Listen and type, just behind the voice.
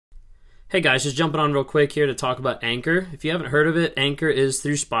Hey guys, just jumping on real quick here to talk about Anchor. If you haven't heard of it, Anchor is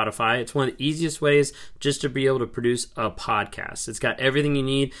through Spotify. It's one of the easiest ways just to be able to produce a podcast. It's got everything you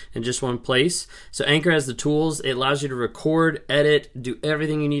need in just one place. So Anchor has the tools. It allows you to record, edit, do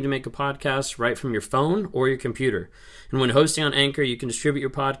everything you need to make a podcast right from your phone or your computer. And when hosting on Anchor, you can distribute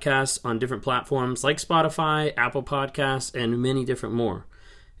your podcasts on different platforms like Spotify, Apple Podcasts, and many different more.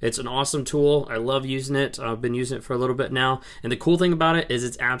 It's an awesome tool. I love using it. I've been using it for a little bit now. And the cool thing about it is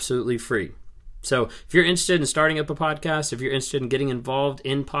it's absolutely free. So if you're interested in starting up a podcast, if you're interested in getting involved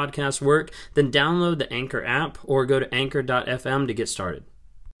in podcast work, then download the Anchor app or go to anchor.fm to get started.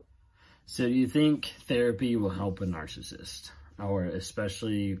 So do you think therapy will help a narcissist? Or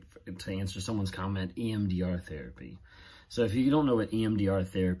especially to answer someone's comment, EMDR therapy. So if you don't know what EMDR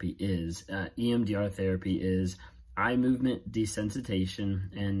therapy is eye movement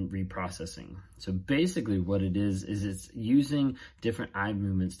desensitization and reprocessing. So basically what it is it's using different eye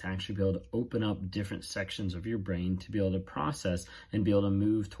movements to actually be able to open up different sections of your brain to be able to process and be able to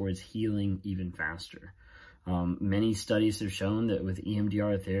move towards healing even faster. Many studies have shown that with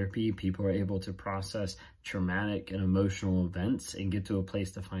EMDR therapy, people are able to process traumatic and emotional events and get to a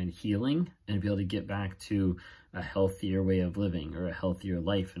place to find healing and be able to get back to a healthier way of living or a healthier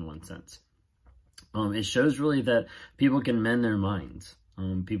life in one sense. It shows really that people can mend their minds.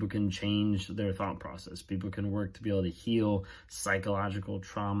 People can change their thought process. People can work to be able to heal psychological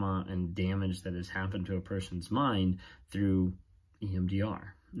trauma and damage that has happened to a person's mind through EMDR.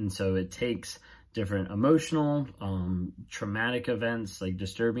 And so it takes different emotional, traumatic events, like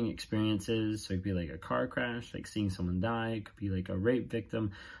disturbing experiences. So it could be like a car crash, like seeing someone die. It could be like a rape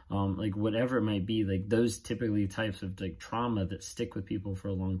victim, like whatever it might be, like those typically types of like trauma that stick with people for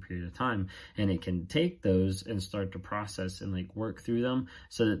a long period of time. And it can take those and start to process and like work through them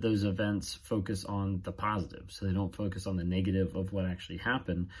so that those events focus on the positive. So they don't focus on the negative of what actually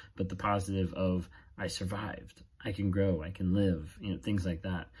happened, but the positive of I survived, I can grow, I can live, things like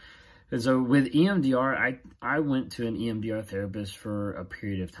that. And so with EMDR, I went to an EMDR therapist for a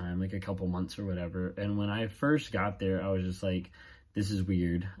period of time, like a couple months or whatever. And when I first got there, I was just like, this is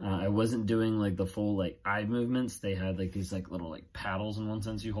weird. I wasn't doing like the full like eye movements. They had like these like little like paddles in one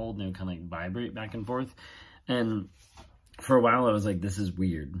sense you hold and they would kind of like vibrate back and forth. And for a while I was like, this is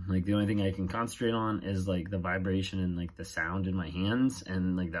weird. Like the only thing I can concentrate on is like the vibration and like the sound in my hands.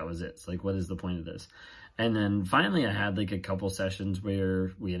 And like, that was it. It's like, what is the point of this? And then finally I had like a couple sessions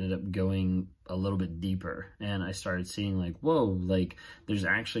where we ended up going a little bit deeper and I started seeing like, whoa, like there's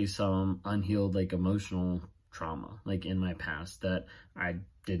actually some unhealed like emotional trauma like in my past that I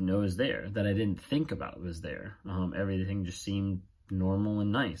didn't know was there, that I didn't think about was there. Everything just seemed normal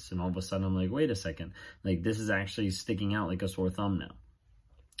and nice. And all of a sudden I'm like, wait a second, like this is actually sticking out like a sore thumb now.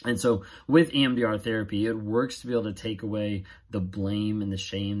 And so with EMDR therapy, it works to be able to take away the blame and the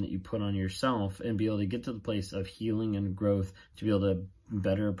shame that you put on yourself and be able to get to the place of healing and growth to be able to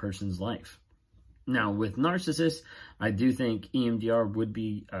better a person's life. Now, with narcissists, I do think EMDR would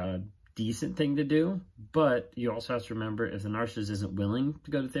be a decent thing to do, but you also have to remember if the narcissist isn't willing to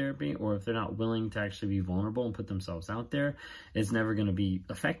go to therapy or if they're not willing to actually be vulnerable and put themselves out there, it's never going to be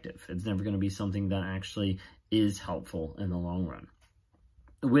effective. It's never going to be something that actually is helpful in the long run.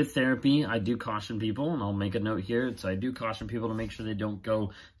 With therapy, I do caution people, and I'll make a note here. So I do caution people to make sure they don't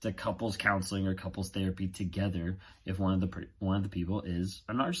go to couples counseling or couples therapy together if one of the people is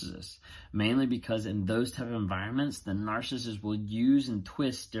a narcissist. Mainly because in those type of environments, the narcissist will use and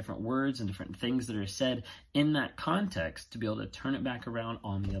twist different words and different things that are said in that context to be able to turn it back around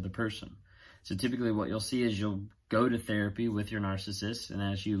on the other person. So typically what you'll see is you'll go to therapy with your narcissist, and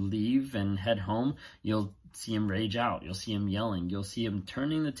as you leave and head home, you'll see him rage out. You'll see him yelling. You'll see him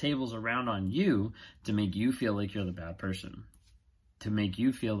turning the tables around on you to make you feel like you're the bad person, to make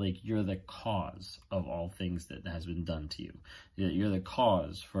you feel like you're the cause of all things that has been done to you. You're the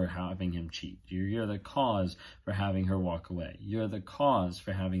cause for having him cheat. You're the cause for having her walk away. You're the cause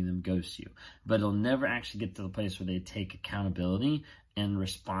for having them ghost you. But it'll never actually get to the place where they take accountability and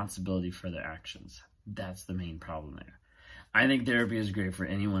responsibility for their actions. That's the main problem there. I think therapy is great for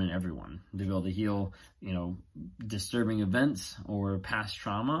anyone and everyone to be able to heal, disturbing events or past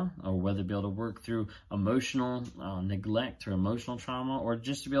trauma, or whether to be able to work through emotional neglect or emotional trauma, or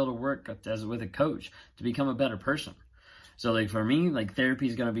just to be able to work with a coach to become a better person. So like for me, like therapy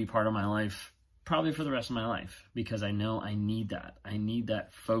is going to be part of my life probably for the rest of my life, because I know I need that. I need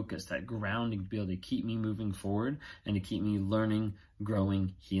that focus, that grounding to be able to keep me moving forward and to keep me learning,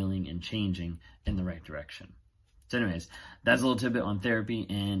 growing, healing, and changing in the right direction. So anyways, that's a little tidbit on therapy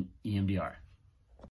and EMDR.